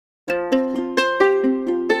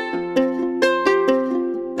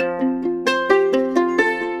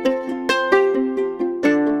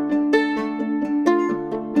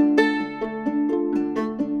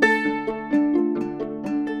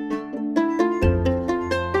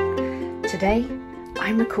Today,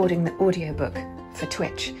 I'm recording the audiobook for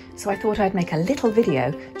Twitch, so I thought I'd make a little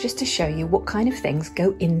video just to show you what kind of things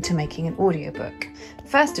go into making an audiobook.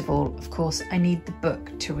 First of all, of course, I need the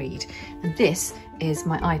book to read, and this is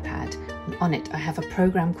my iPad, and on it I have a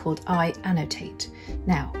program called iAnnotate.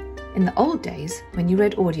 Now, in the old days, when you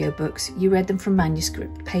read audiobooks, you read them from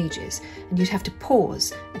manuscript pages, and you'd have to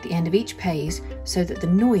pause at the end of each page so that the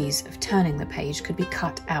noise of turning the page could be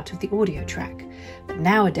cut out of the audio track. But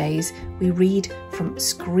nowadays, we read from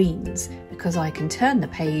screens because I can turn the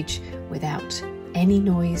page without any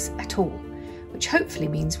noise at all, which hopefully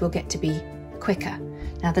means we'll get to be quicker.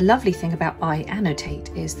 Now, the lovely thing about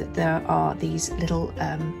iAnnotate is that there are these little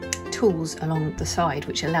tools along the side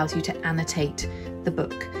which allows you to annotate the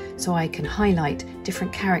book. So I can highlight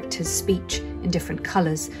different characters' speech in different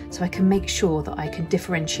colours, so I can make sure that I can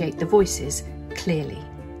differentiate the voices clearly.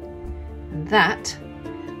 And that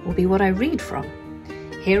will be what I read from.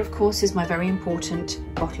 Here, of course, is my very important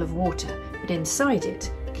bottle of water, but inside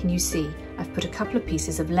it, can you see, I've put a couple of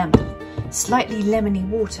pieces of lemon. Slightly lemony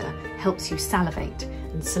water helps you salivate,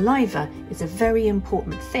 and saliva is a very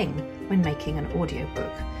important thing when making an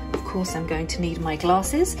audiobook. Of course, I'm going to need my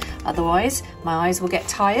glasses, otherwise my eyes will get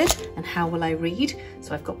tired, and how will I read?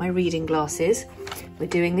 So I've got my reading glasses. We're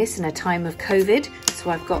doing this in a time of COVID, so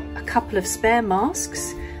I've got a couple of spare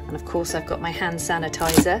masks, and of course I've got my hand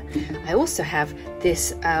sanitizer. I also have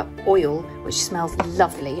this oil which smells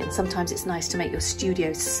lovely, and sometimes it's nice to make your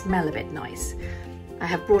studio smell a bit nice. I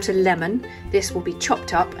have brought a lemon. This will be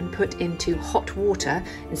chopped up and put into hot water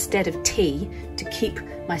instead of tea to keep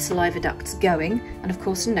my saliva ducts going, and of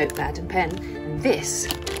course a notepad and pen. And this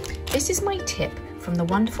is my tip from the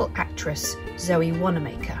wonderful actress Zoe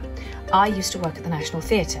Wanamaker. I used to work at the National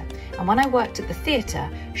Theatre, and when I worked at the theatre,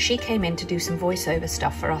 she came in to do some voiceover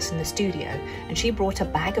stuff for us in the studio, and she brought a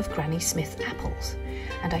bag of Granny Smith apples.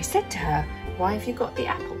 And I said to her, "Why have you got the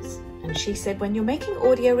apples?" And she said, "When you're making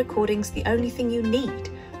audio recordings, the only thing you need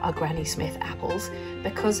are Granny Smith apples,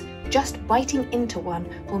 because just biting into one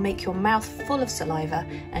will make your mouth full of saliva,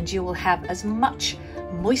 and you will have as much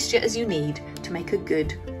moisture as you need to make a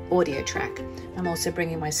good audio track." I'm also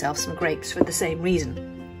bringing myself some grapes for the same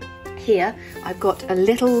reason. Here I've got a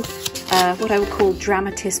little, what I would call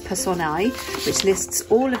dramatis personae, which lists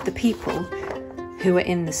all of the people who are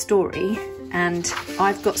in the story. And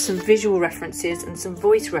I've got some visual references and some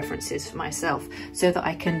voice references for myself so that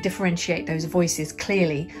I can differentiate those voices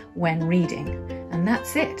clearly when reading. And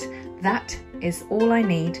that's it. That is all I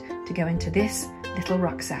need to go into this little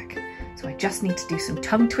rucksack. So I just need to do some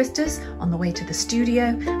tongue twisters on the way to the studio,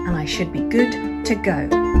 and I should be good to go.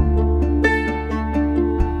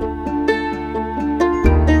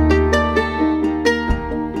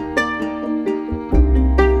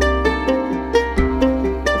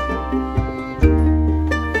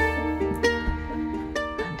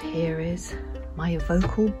 My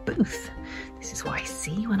vocal booth. This is what I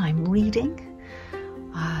see when I'm reading.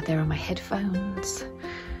 There are my headphones.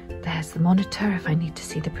 There's the monitor if I need to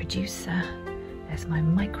see the producer. There's my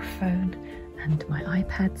microphone and my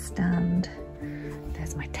iPad stand.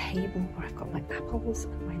 There's my table where I've got my apples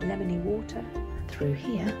and my lemony water. Through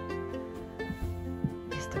here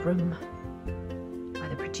is the room where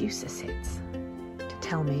the producer sits to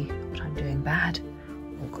tell me what I'm doing bad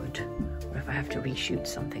or good, or if I have to reshoot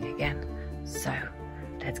something again. So,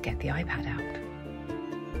 let's get the iPad out.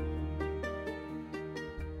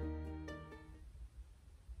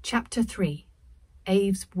 Chapter 3.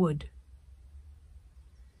 Aves Wood.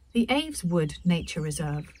 The Aves Wood Nature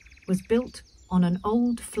Reserve was built on an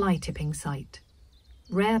old fly-tipping site.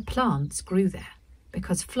 Rare plants grew there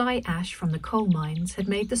because fly ash from the coal mines had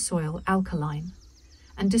made the soil alkaline.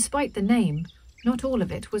 And despite the name, not all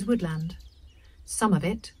of it was woodland. Some of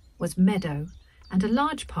it was meadow, and a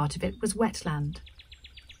large part of it was wetland.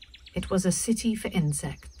 It was a city for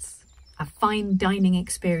insects, a fine dining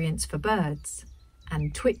experience for birds,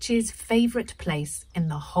 and Twitch's favourite place in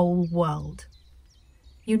the whole world.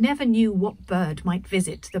 You never knew what bird might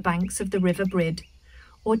visit the banks of the River Brid,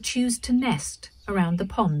 or choose to nest around the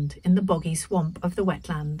pond in the boggy swamp of the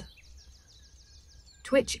wetland.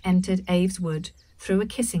 Twitch entered Aves Wood through a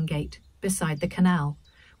kissing gate beside the canal,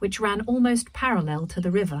 which ran almost parallel to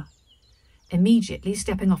the river. Immediately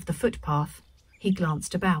stepping off the footpath, he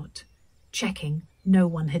glanced about, checking no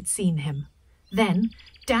one had seen him, then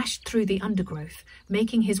dashed through the undergrowth,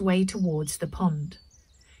 making his way towards the pond,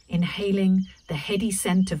 inhaling the heady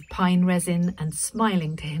scent of pine resin and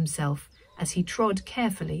smiling to himself as he trod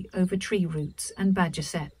carefully over tree roots and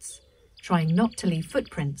badgersets, trying not to leave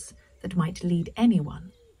footprints that might lead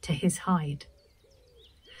anyone to his hide.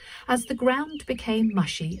 As the ground became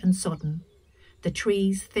mushy and sodden, the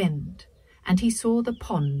trees thinned, and he saw the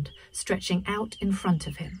pond stretching out in front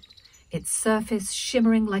of him, its surface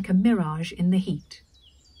shimmering like a mirage in the heat.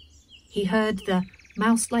 He heard the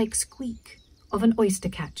mouse-like squeak of an oyster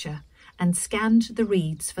catcher and scanned the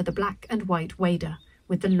reeds for the black and white wader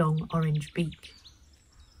with the long orange beak.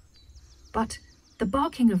 But the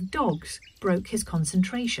barking of dogs broke his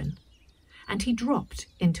concentration, and he dropped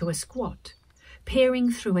into a squat,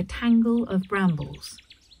 peering through a tangle of brambles.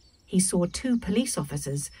 He saw 2 police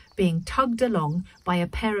officers being tugged along by a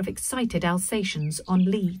pair of excited Alsatians on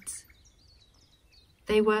leads.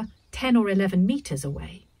 They were 10 or 11 metres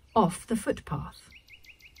away, off the footpath.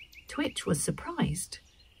 Twitch was surprised.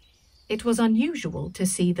 It was unusual to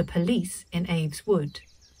see the police in Abe's Wood,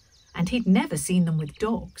 and he'd never seen them with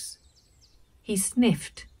dogs. He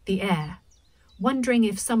sniffed the air, wondering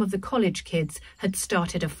if some of the college kids had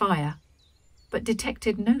started a fire, but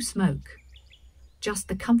detected no smoke, just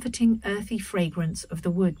the comforting earthy fragrance of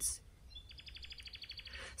the woods.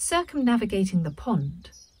 Circumnavigating the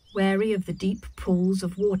pond, wary of the deep pools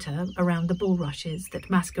of water around the bulrushes that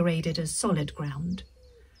masqueraded as solid ground,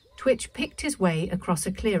 Twitch picked his way across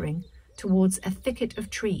a clearing towards a thicket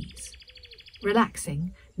of trees,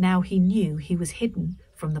 relaxing now he knew he was hidden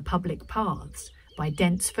from the public paths by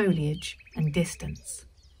dense foliage and distance.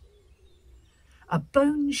 A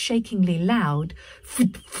bone-shakingly loud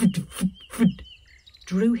 "fud, fud, fud, fud"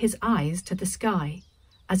 drew his eyes to the sky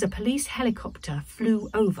as a police helicopter flew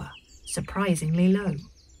over, surprisingly low.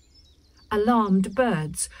 Alarmed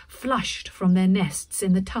birds flushed from their nests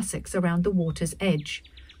in the tussocks around the water's edge,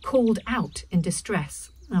 called out in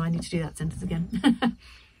distress. Oh, I need to do that sentence again.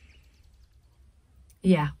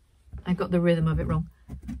 Yeah, I got the rhythm of it wrong.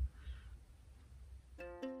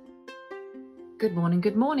 Good morning,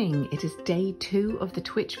 good morning. It is day 2 of the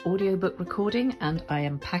Twitch audiobook recording, and I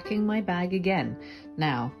am packing my bag again.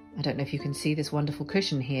 Now, I don't know if you can see this wonderful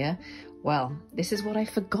cushion here. Well, this is what I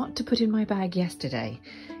forgot to put in my bag yesterday.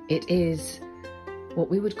 It is what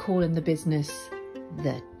we would call in the business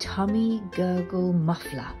the tummy gurgle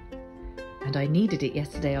muffler. And I needed it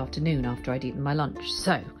yesterday afternoon after I'd eaten my lunch,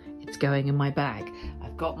 so it's going in my bag.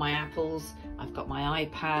 I've got my apples, I've got my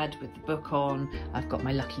iPad with the book on, I've got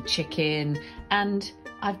my lucky chicken, and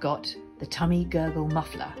I've got the tummy gurgle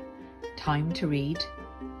muffler. Time to read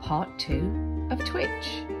part 2 of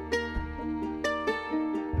Twitch.